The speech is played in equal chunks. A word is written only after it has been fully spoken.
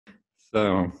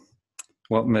So,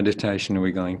 what meditation are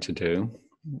we going to do?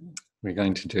 We're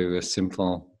going to do a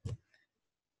simple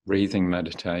breathing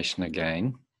meditation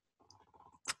again.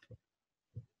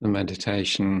 The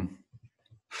meditation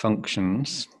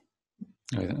functions,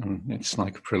 and it's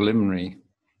like a preliminary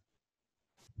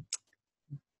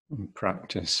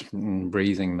practice.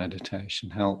 Breathing meditation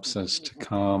helps us to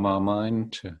calm our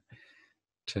mind,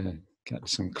 to get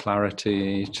some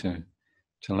clarity, to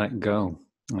let go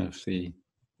of the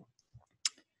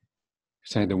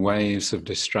waves of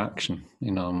distraction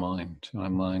in our mind. Our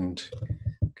mind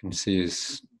can see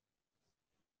it's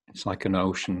like an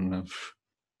ocean of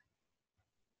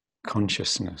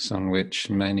consciousness on which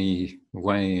many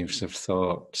waves of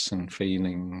thoughts and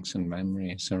feelings and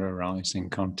memories are arising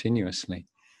continuously.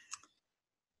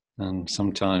 And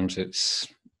sometimes it's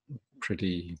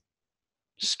pretty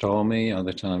stormy,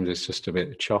 other times it's just a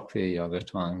bit choppy, other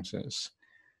times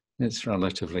it's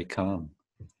relatively calm.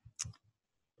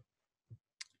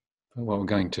 But what we're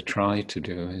going to try to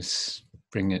do is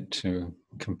bring it to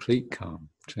complete calm,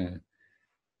 to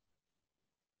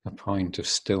a point of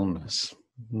stillness.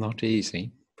 Not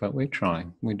easy, but we try,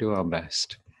 we do our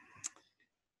best.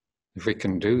 If we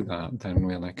can do that, then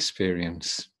we'll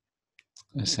experience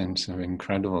a sense of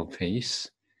incredible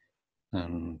peace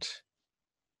and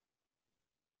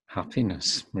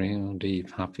happiness, real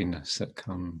deep happiness that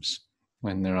comes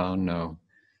when there are no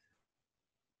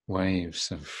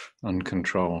waves of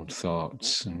uncontrolled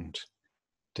thoughts and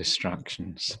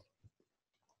distractions.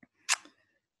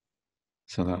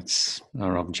 So that's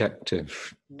our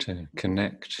objective, to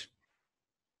connect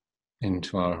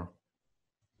into our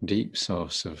deep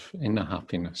source of inner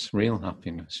happiness, real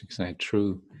happiness, you could say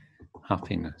true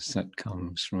happiness that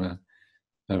comes from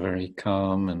a very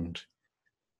calm and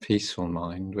peaceful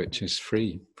mind, which is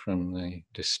free from the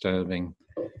disturbing,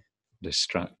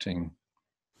 distracting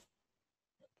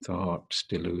thoughts,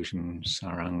 delusions,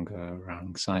 our anger, our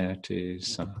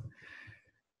anxieties, our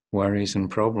worries and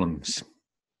problems.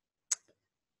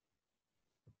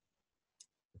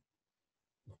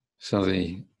 So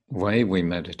the way we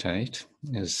meditate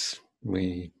is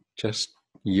we just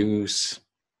use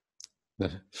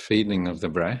the feeling of the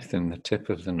breath in the tip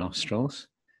of the nostrils.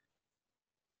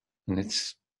 And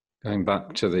it's going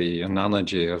back to the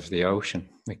analogy of the ocean.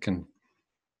 We can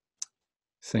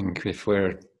think if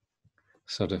we're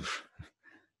sort of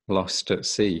lost at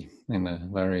sea in a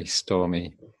very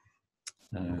stormy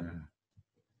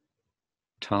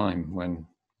time when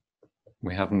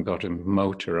we haven't got a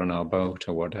motor on our boat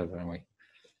or whatever, and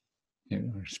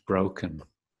it's broken.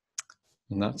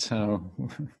 And that's how,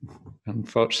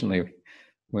 unfortunately,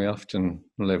 we often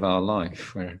live our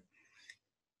life. We're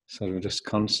sort of just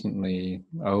constantly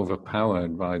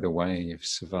overpowered by the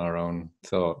waves of our own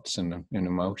thoughts and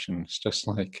emotions, just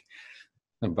like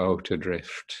a boat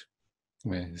adrift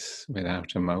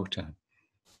without a motor.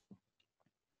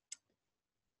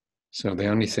 So the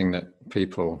only thing that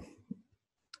people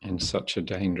in such a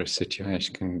dangerous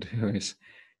situation can do is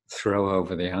throw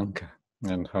over the anchor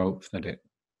and hope that it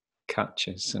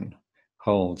catches and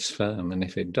holds firm. And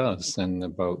if it does, then the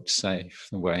boat's safe.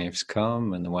 The waves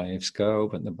come and the waves go,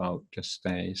 but the boat just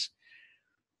stays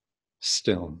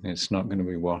still. It's not going to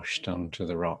be washed onto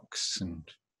the rocks. And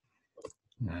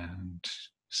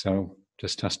so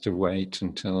just has to wait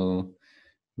until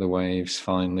the waves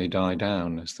finally die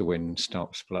down. As the wind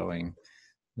stops blowing,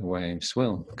 the waves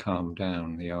will calm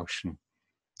down, the ocean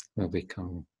will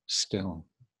become still,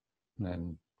 and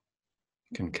then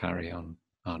can carry on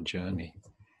our journey.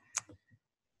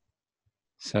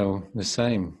 So the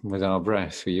same with our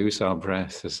breath. We use our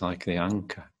breath as like the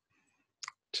anchor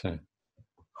to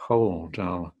hold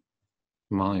our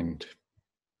mind,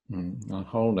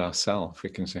 hold ourselves. We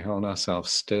can say hold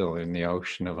ourselves still in the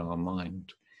ocean of our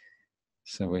mind.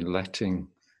 So we're letting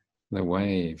the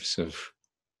waves of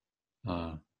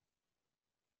our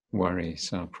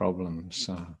worries, our problems,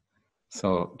 our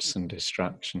thoughts and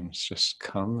distractions just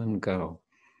come and go.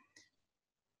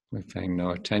 We're paying no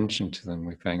attention to them.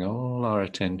 We're paying all our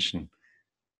attention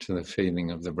to the feeling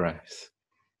of the breath.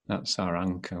 That's our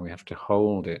anchor. We have to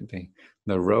hold it.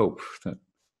 The rope that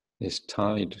is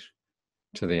tied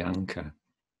to the anchor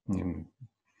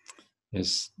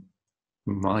is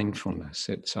mindfulness.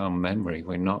 It's our memory.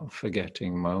 We're not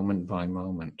forgetting moment by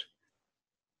moment.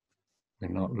 We're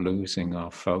not losing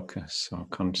our focus or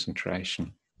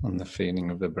concentration on the feeling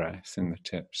of the breath in the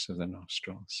tips of the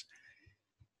nostrils.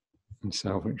 And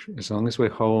so as long as we're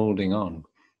holding on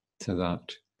to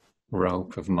that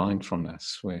rope of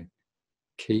mindfulness, we're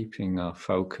keeping our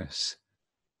focus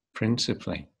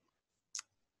principally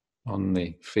on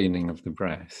the feeling of the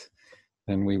breath,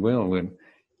 then we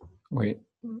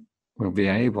we'll be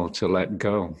able to let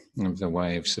go of the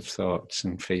waves of thoughts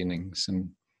and feelings and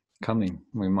coming.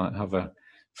 We might have a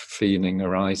feeling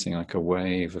arising like a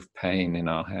wave of pain in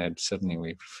our head. Suddenly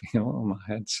we feel, oh, my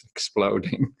head's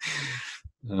exploding.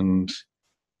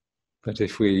 But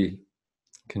if we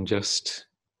can just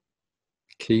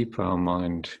keep our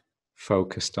mind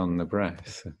focused on the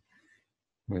breath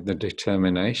with the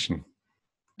determination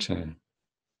to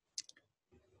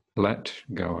let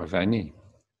go of any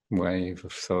wave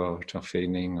of thought or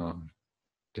feeling or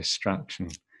distraction,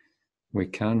 we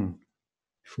can,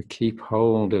 if we keep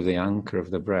hold of the anchor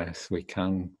of the breath, we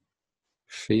can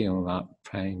feel that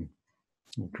pain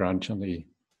gradually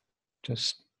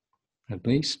just at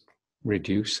least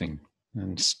reducing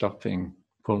and stopping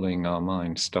pulling our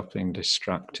mind, stopping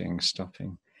distracting,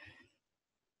 stopping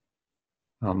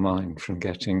our mind from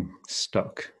getting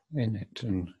stuck in it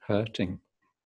and hurting